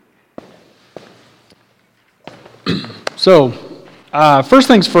So, first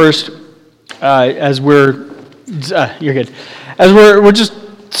things first, you're good. As we're just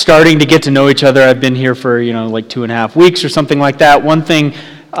starting to get to know each other, I've been here for, like 2.5 weeks or something like that. One thing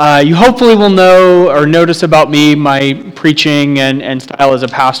you hopefully will know or notice about me, my preaching and style as a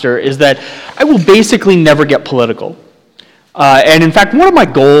pastor, is that I will basically never get political. And in fact, one of my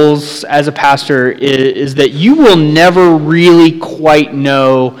goals as a pastor is that you will never really quite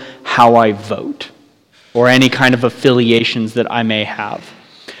know how I vote or any kind of affiliations that I may have.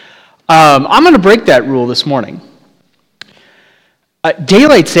 I'm going to break that rule this morning.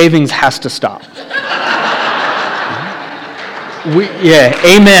 Daylight savings has to stop.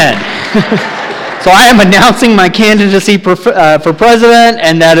 Amen. So I am announcing my candidacy for president,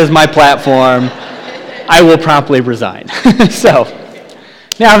 and that is my platform. I will promptly resign. So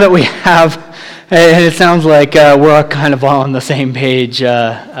now that we have, and it sounds like we're kind of all on the same page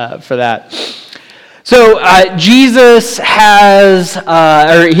for that. So Jesus has,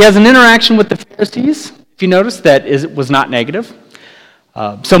 he has an interaction with the Pharisees. If you notice, that was not negative.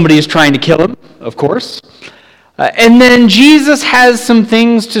 Somebody is trying to kill him, of course. And then Jesus has some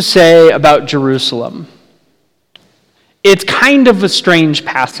things to say about Jerusalem. It's kind of a strange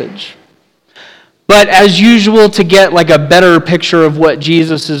passage. But as usual, to get like a better picture of what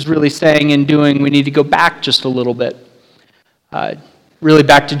Jesus is really saying and doing, we need to go back just a little bit. Really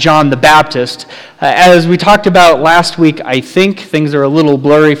back to John the Baptist. As we talked about last week, I think, things are a little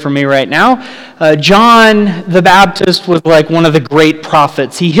blurry for me right now, John the Baptist was like one of the great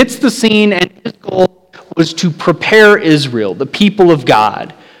prophets. He hits the scene, and his goal was to prepare Israel, the people of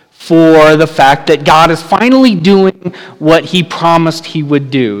God, for the fact that God is finally doing what he promised he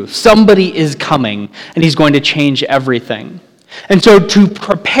would do. Somebody is coming, and he's going to change everything. And so to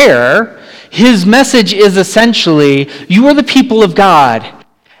prepare, his message is essentially, you are the people of God,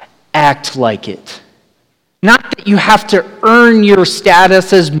 act like it. Not that you have to earn your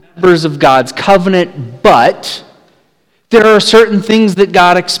status as members of God's covenant, but there are certain things that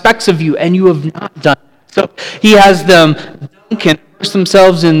God expects of you, and you have not done. So he has them dunk and immerse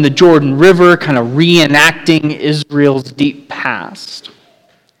themselves in the Jordan River, kind of reenacting Israel's deep past.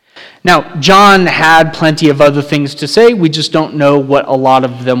 Now, John had plenty of other things to say. We just don't know what a lot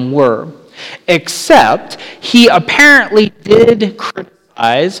of them were. Except he apparently did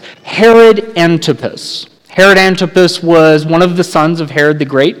criticize Herod Antipas. Herod Antipas was one of the sons of Herod the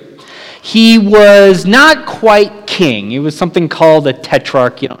Great. He was not quite king. He was something called a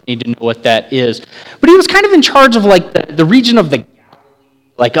tetrarch. You don't need to know what that is. But he was kind of in charge of like the region of the Galilee,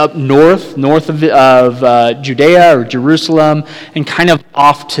 like up north of Judea or Jerusalem, and kind of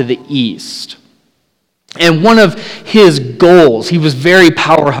off to the east. And one of his goals, he was very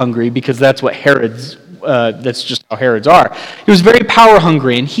power hungry, because that's what that's just how Herods are. He was very power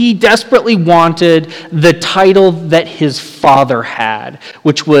hungry, and he desperately wanted the title that his father had,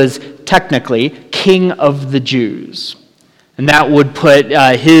 which was technically King of the Jews. And that would put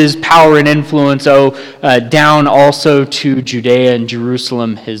his power and influence down also to Judea and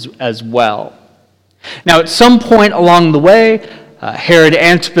Jerusalem as well. Now, at some point along the way, Herod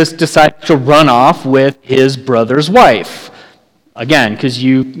Antipas decided to run off with his brother's wife. Again, because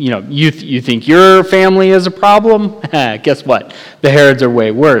you think your family is a problem? Guess what? The Herods are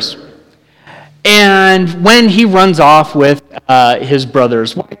way worse. And when he runs off with his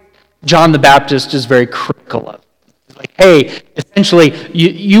brother's wife, John the Baptist is very critical of it. He's like, hey, essentially,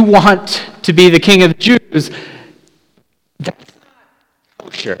 you want to be the king of the Jews. That's not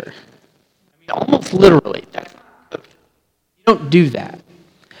kosher. I mean, almost literally, that's not kosher. You don't do that.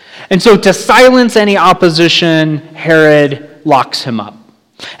 And so to silence any opposition, Herod locks him up.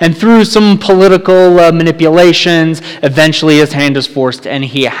 And through some political manipulations, eventually his hand is forced and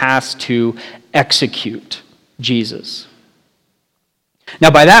he has to execute Jesus. Now,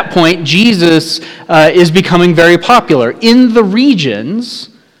 by that point, Jesus is becoming very popular in the regions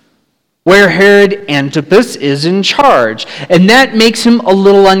where Herod Antipas is in charge. And that makes him a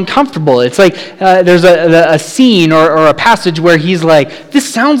little uncomfortable. It's like there's a scene or a passage where he's like, this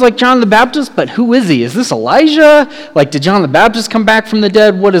sounds like John the Baptist, but who is he? Is this Elijah? Like, did John the Baptist come back from the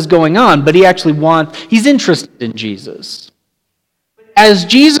dead? What is going on? But he's interested in Jesus. As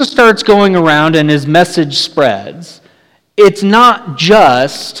Jesus starts going around and his message spreads, it's not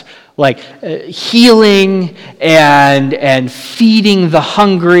just like healing and feeding the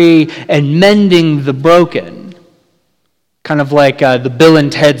hungry and mending the broken. Kind of like the Bill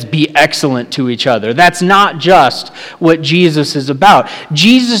and Ted's be excellent to each other. That's not just what Jesus is about.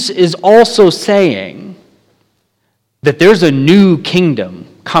 Jesus is also saying that there's a new kingdom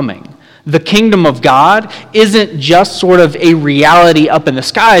coming. The kingdom of God isn't just sort of a reality up in the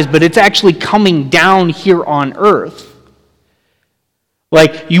skies, but it's actually coming down here on earth.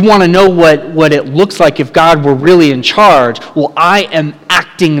 Like, you want to know what it looks like if God were really in charge. Well, I am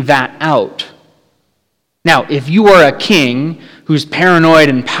acting that out. Now, if you are a king who's paranoid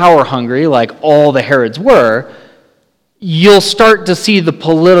and power hungry, like all the Herods were, you'll start to see the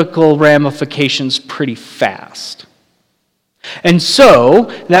political ramifications pretty fast. And so,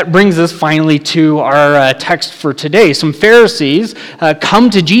 that brings us finally to our text for today. Some Pharisees come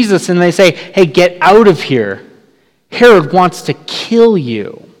to Jesus and they say, hey, get out of here. Herod wants to kill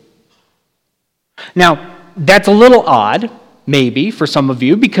you. Now, that's a little odd, maybe, for some of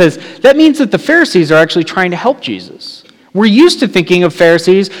you, because that means that the Pharisees are actually trying to help Jesus. We're used to thinking of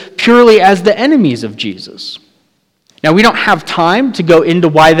Pharisees purely as the enemies of Jesus. Now, we don't have time to go into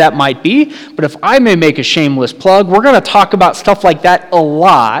why that might be, but if I may make a shameless plug, we're going to talk about stuff like that a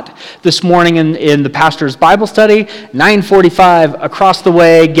lot this morning in the pastor's Bible study, 9:45, across the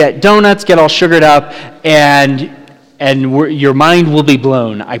way. Get donuts, get all sugared up, and your mind will be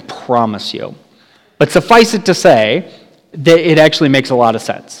blown, I promise you. But suffice it to say that it actually makes a lot of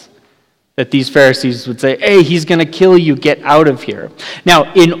sense. That these Pharisees would say, hey, he's going to kill you, get out of here.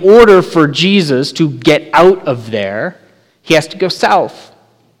 Now, in order for Jesus to get out of there, he has to go south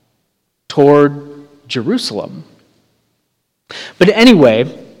toward Jerusalem. But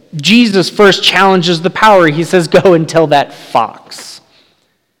anyway, Jesus first challenges the power. He says, go and tell that fox.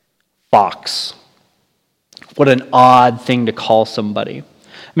 Fox. What an odd thing to call somebody.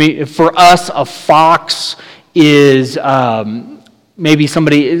 I mean, for us, a fox is maybe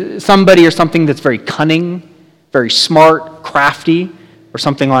somebody or something that's very cunning, very smart, crafty, or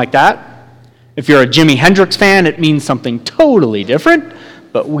something like that. If you're a Jimi Hendrix fan, it means something totally different,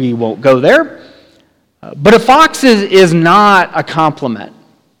 but we won't go there. But a fox is not a compliment.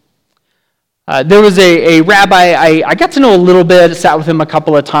 There was a rabbi, I got to know a little bit, sat with him a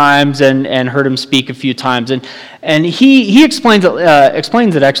couple of times, and heard him speak a few times. And he explains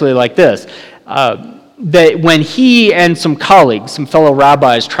it actually like this. That when he and some colleagues, some fellow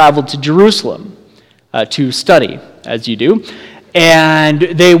rabbis, traveled to Jerusalem to study, as you do, and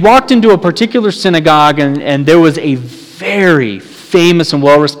they walked into a particular synagogue, and there was a very famous and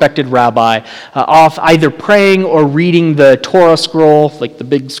well-respected rabbi off either praying or reading the Torah scroll, like the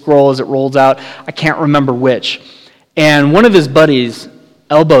big scroll as it rolls out. I can't remember which. And one of his buddies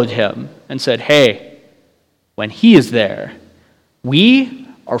elbowed him and said, hey, when he is there, we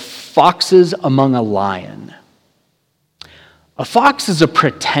are foxes among a lion. A fox is a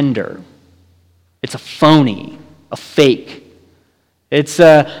pretender. It's a phony, a fake. It's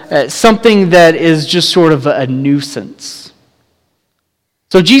something that is just sort of a nuisance.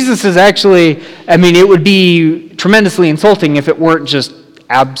 So Jesus is actually, it would be tremendously insulting if it weren't just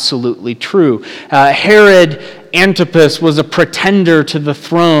absolutely true. Herod Antipas was a pretender to the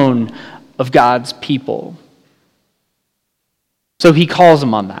throne of God's people. So he calls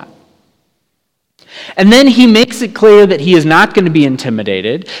him on that. And then he makes it clear that he is not going to be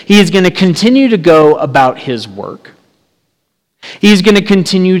intimidated. He is going to continue to go about his work. He's going to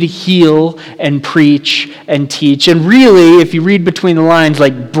continue to heal and preach and teach. And really, if you read between the lines,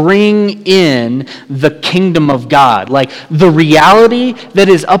 like bring in the kingdom of God. Like the reality that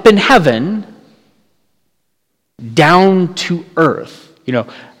is up in heaven down to earth.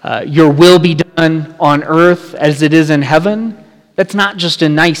 Your will be done on earth as it is in heaven. That's not just a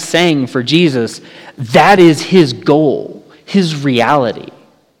nice saying for Jesus. That is his goal, his reality.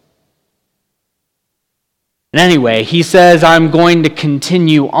 And anyway, he says, I'm going to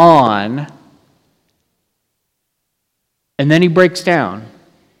continue on. And then he breaks down.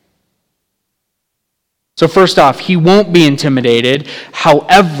 So first off, he won't be intimidated.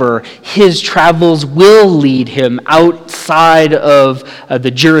 However, his travels will lead him outside of the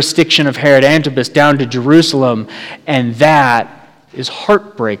jurisdiction of Herod Antipas down to Jerusalem. And that is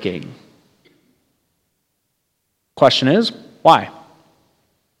heartbreaking. Question is, why?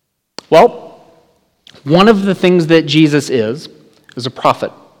 Well, one of the things that Jesus is a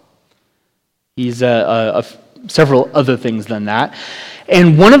prophet. He's several other things than that.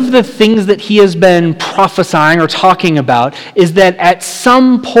 And one of the things that he has been prophesying or talking about is that at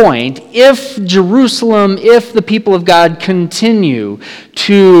some point, if the people of God continue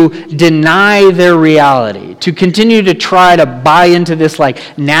to deny their reality, to continue to try to buy into this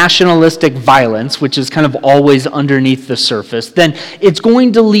like nationalistic violence, which is kind of always underneath the surface, then it's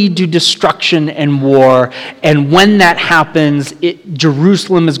going to lead to destruction and war. And when that happens,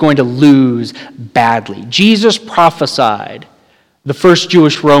 Jerusalem is going to lose badly. Jesus prophesied the first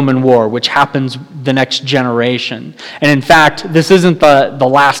Jewish-Roman war, which happens the next generation. And in fact, this isn't the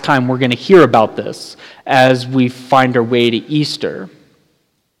last time we're going to hear about this as we find our way to Easter.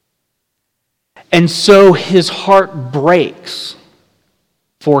 And so his heart breaks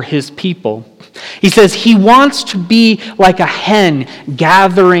for his people. He says he wants to be like a hen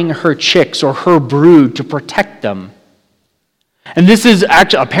gathering her chicks or her brood to protect them. And this is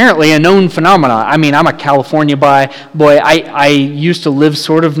actually apparently a known phenomenon. I mean, I'm a California boy. I used to live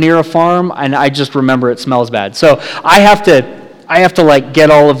sort of near a farm, and I just remember it smells bad. So I have to like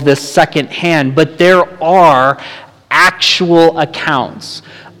get all of this secondhand. But there are actual accounts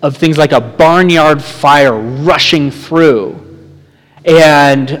of things like a barnyard fire rushing through.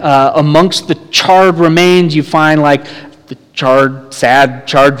 And amongst the charred remains, you find like the sad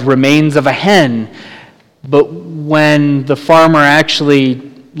charred remains of a hen. But when the farmer actually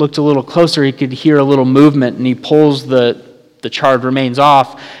looked a little closer, he could hear a little movement, and he pulls the charred remains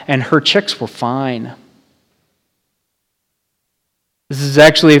off, and her chicks were fine. This is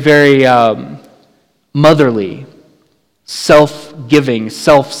actually a very motherly, self-giving,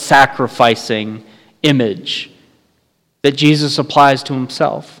 self-sacrificing image that Jesus applies to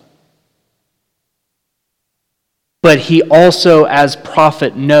himself. But he also, as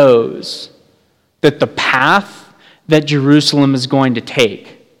prophet, knows that the path that Jerusalem is going to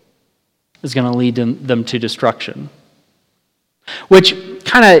take is going to lead them to destruction. Which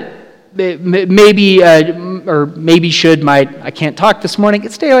kind of maybe, or maybe should, I can't talk this morning,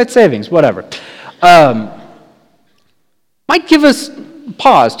 it's daylight savings, whatever. Might give us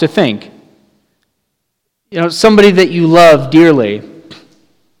pause to think. Somebody that you love dearly,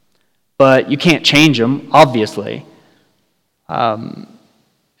 but you can't change them, obviously.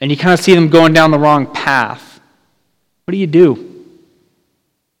 And you kind of see them going down the wrong path. What do you do?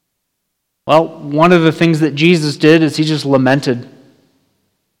 Well, one of the things that Jesus did is he just lamented,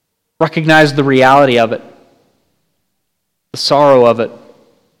 recognized the reality of it, the sorrow of it.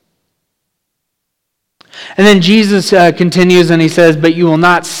 And then Jesus continues and he says, "But you will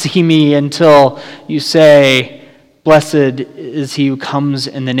not see me until you say, 'Blessed is he who comes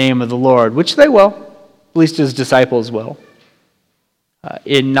in the name of the Lord,'" which they will, at least his disciples will.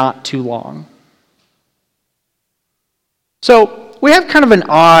 In not too long. So we have kind of an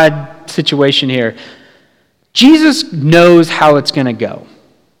odd situation here. Jesus knows how it's going to go.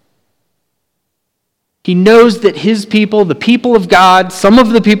 He knows that his people, the people of God, some of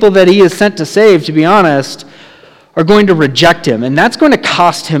the people that he is sent to save, to be honest, are going to reject him, and that's going to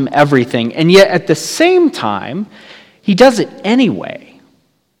cost him everything. And yet at the same time, he does it anyway.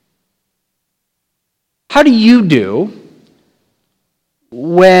 How do you do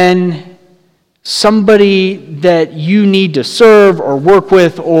when somebody that you need to serve or work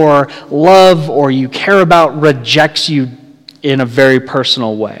with or love or you care about rejects you in a very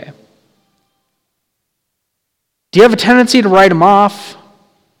personal way? Do you have a tendency to write them off?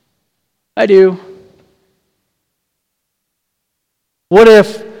 I do. What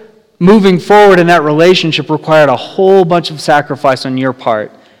if moving forward in that relationship required a whole bunch of sacrifice on your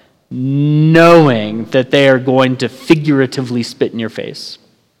part, knowing that they are going to figuratively spit in your face?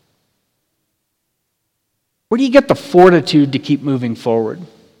 Where do you get the fortitude to keep moving forward?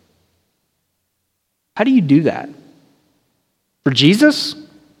 How do you do that? For Jesus,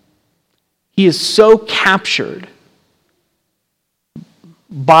 he is so captured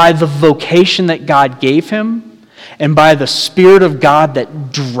by the vocation that God gave him and by the Spirit of God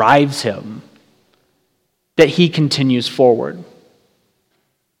that drives him that he continues forward.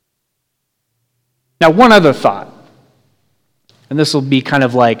 Now, one other thought, and this will be kind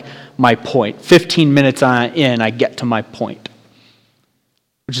of like my point. 15 minutes in, I get to my point,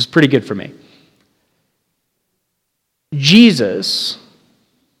 which is pretty good for me. Jesus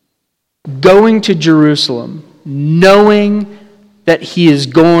going to Jerusalem, knowing that he is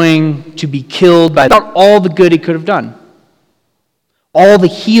going to be killed by all the good he could have done, all the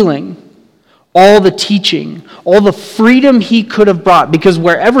healing, all the teaching, all the freedom he could have brought, because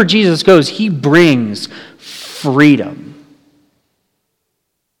wherever Jesus goes, he brings freedom.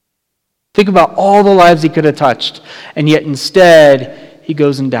 Think about all the lives he could have touched, and yet instead, he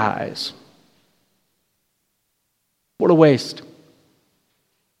goes and dies. What a waste.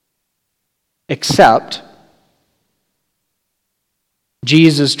 Except,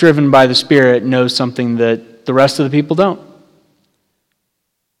 Jesus, driven by the Spirit, knows something that the rest of the people don't.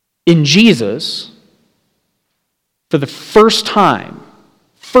 In Jesus, for the first time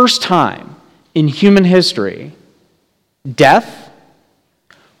in human history, death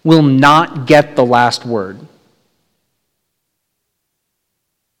will not get the last word.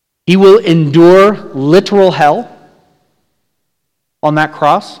 He will endure literal hell on that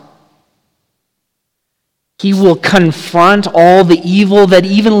cross. He will confront all the evil that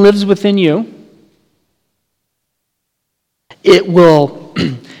even lives within you. It will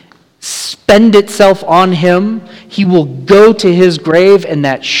spell spend itself on him. He will go to his grave, and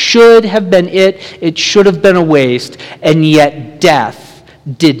that should have been it. It should have been a waste, and yet death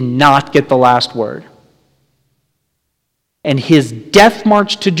did not get the last word. And his death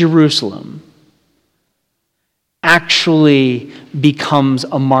march to Jerusalem actually becomes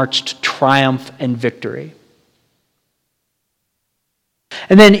a march to triumph and victory.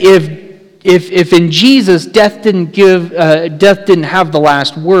 And then if in Jesus death didn't have the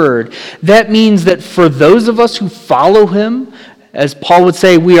last word, that means that for those of us who follow him, as Paul would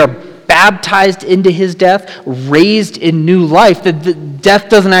say, we are baptized into his death, raised in new life, that death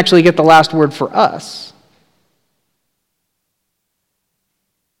doesn't actually get the last word for us.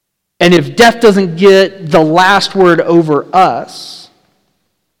 And if death doesn't get the last word over us,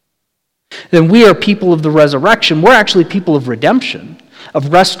 then we are people of the resurrection. We're actually people of redemption,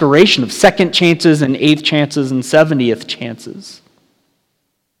 of restoration, of second chances and eighth chances and 70th chances.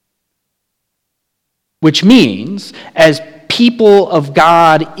 Which means, as people of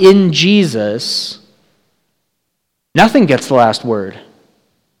God in Jesus, nothing gets the last word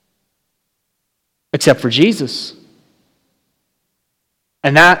except for Jesus.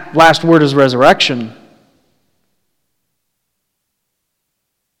 And that last word is resurrection.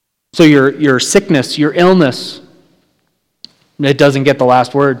 So your sickness, your illness, it doesn't get the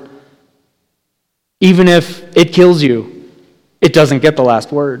last word. Even if it kills you, it doesn't get the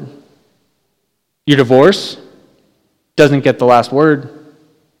last word. Your divorce doesn't get the last word.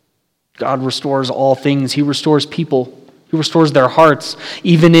 God restores all things. He restores people. He restores their hearts,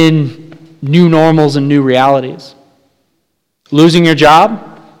 even in new normals and new realities. Losing your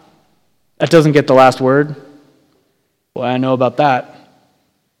job, that doesn't get the last word. Boy, I know about that.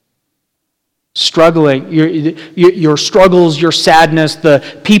 Struggling, your struggles, your sadness,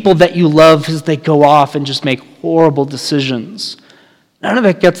 the people that you love as they go off and just make horrible decisions. None of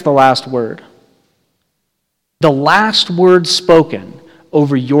it gets the last word. The last word spoken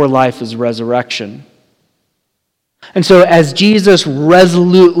over your life is resurrection. And so as Jesus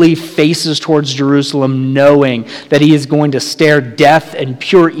resolutely faces towards Jerusalem, knowing that he is going to stare death and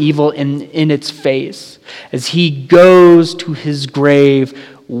pure evil in its face, as he goes to his grave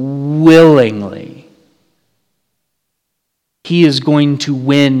willingly, he is going to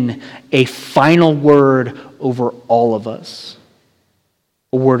win a final word over all of us.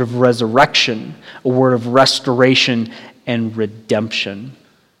 A word of resurrection, a word of restoration and redemption.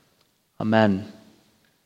 Amen.